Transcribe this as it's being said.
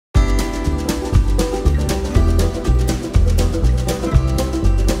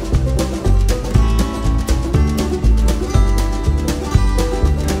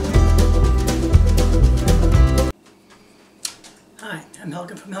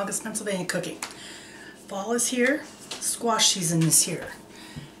Morgan from Helga's Pennsylvania Cooking. Fall is here, squash season is here.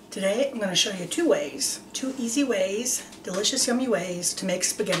 Today I'm going to show you two easy ways, delicious yummy ways to make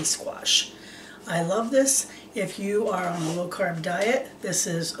spaghetti squash. I love this. If you are on a low carb diet, this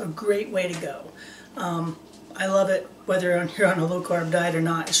is a great way to go. I love it whether you're on a low carb diet or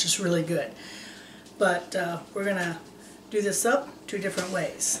not, it's just really good. But we're going to do this up two different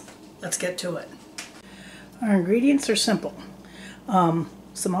ways. Let's get to it. Our ingredients are simple.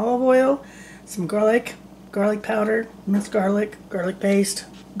 Some olive oil, some garlic powder, minced garlic, garlic paste,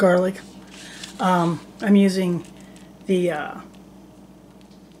 garlic. I'm using the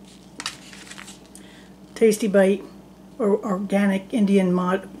Tasty Bite or organic Indian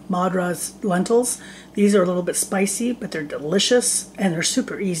Madras lentils. These are a little bit spicy, but they're delicious and they're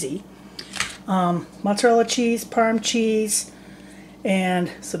super easy. Mozzarella cheese, Parm cheese, and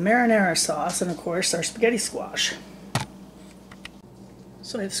some marinara sauce, and of course our spaghetti squash.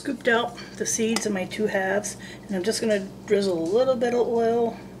 So I've scooped out the seeds in my two halves, and I'm just going to drizzle a little bit of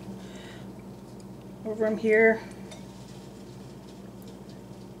oil over them here,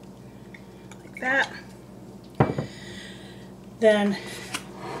 like that. Then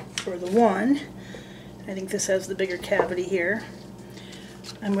for the one, I think this has the bigger cavity here,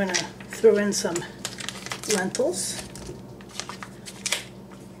 I'm going to throw in some lentils.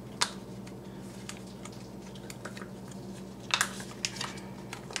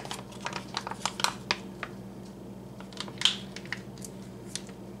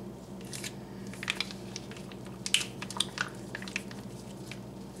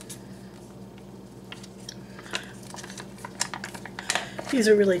 These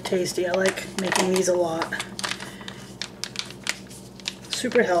are really tasty. I like making these a lot.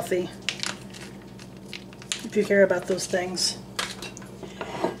 Super healthy, if you care about those things.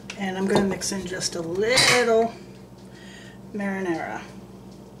 And I'm going to mix in just a little marinara.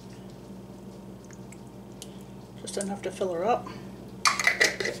 Just enough to fill her up.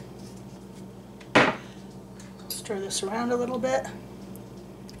 Stir this around a little bit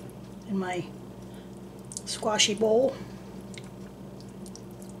in my squashy bowl.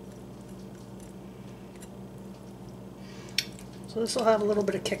 So this will have a little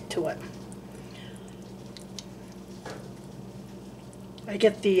bit of kick to it. I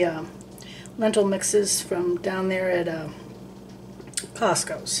get the lentil mixes from down there at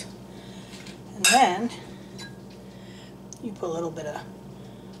Costco's. And then you put a little bit of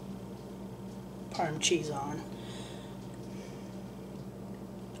Parm cheese on.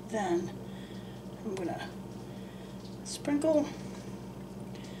 Then I'm going to sprinkle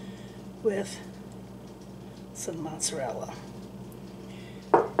with some mozzarella.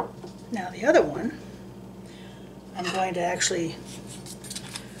 Now the other one, I'm going to actually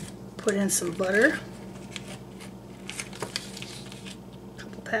put in some butter, a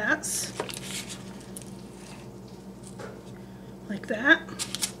couple pats, like that,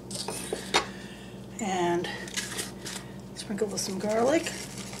 and sprinkle with some garlic,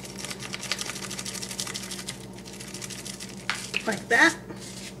 like that,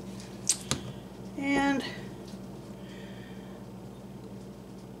 and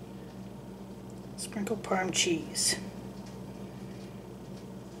sprinkle Parm cheese.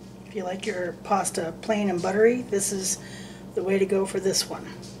 If you like your pasta plain and buttery, this is the way to go for this one.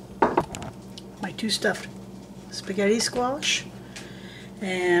 My two stuffed spaghetti squash,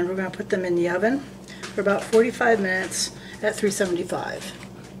 and we're going to put them in the oven for about 45 minutes at 375.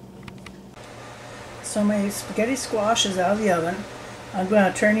 So my spaghetti squash is out of the oven. I'm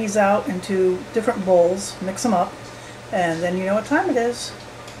going to turn these out into different bowls, mix them up, and then you know what time it is.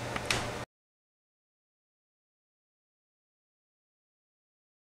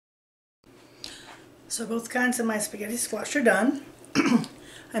 So both kinds of my spaghetti squash are done.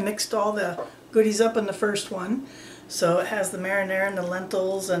 I mixed all the goodies up in the first one. So it has the marinara and the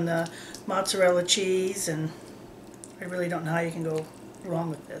lentils and the mozzarella cheese, and I really don't know how you can go wrong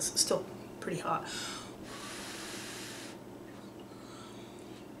with this. It's still pretty hot.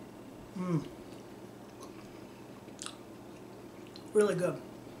 Really good.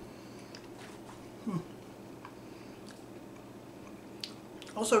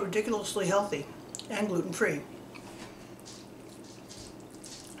 Also ridiculously healthy and gluten-free.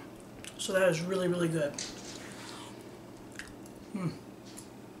 So that is really, really good.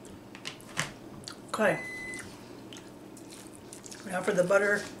 Okay. Now for the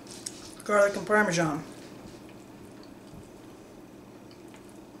butter, garlic, and Parmesan.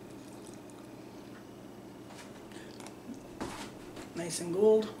 Nice and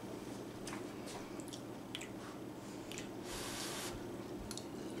gold.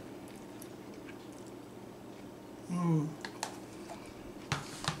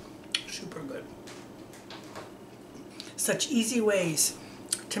 Super good. Such easy ways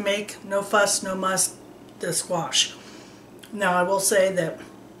to make, no fuss, no muss, the squash. Now I will say that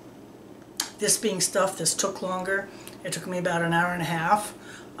this being stuffed, this took longer. It took me about an hour and a half.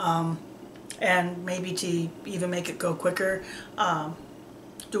 And maybe to even make it go quicker,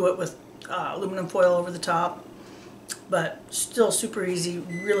 do it with aluminum foil over the top. But still super easy,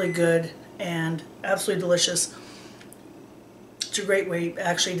 really good, and absolutely delicious. It's a great way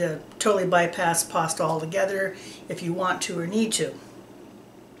actually to totally bypass pasta altogether if you want to or need to.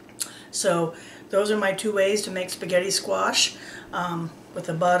 So those are my two ways to make spaghetti squash, with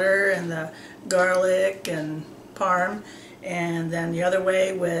the butter and the garlic and parm, and then the other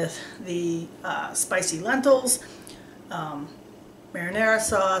way with the spicy lentils, marinara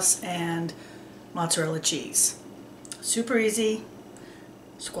sauce, and mozzarella cheese. Super easy.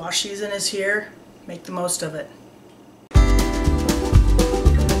 Squash season is here. Make the most of it.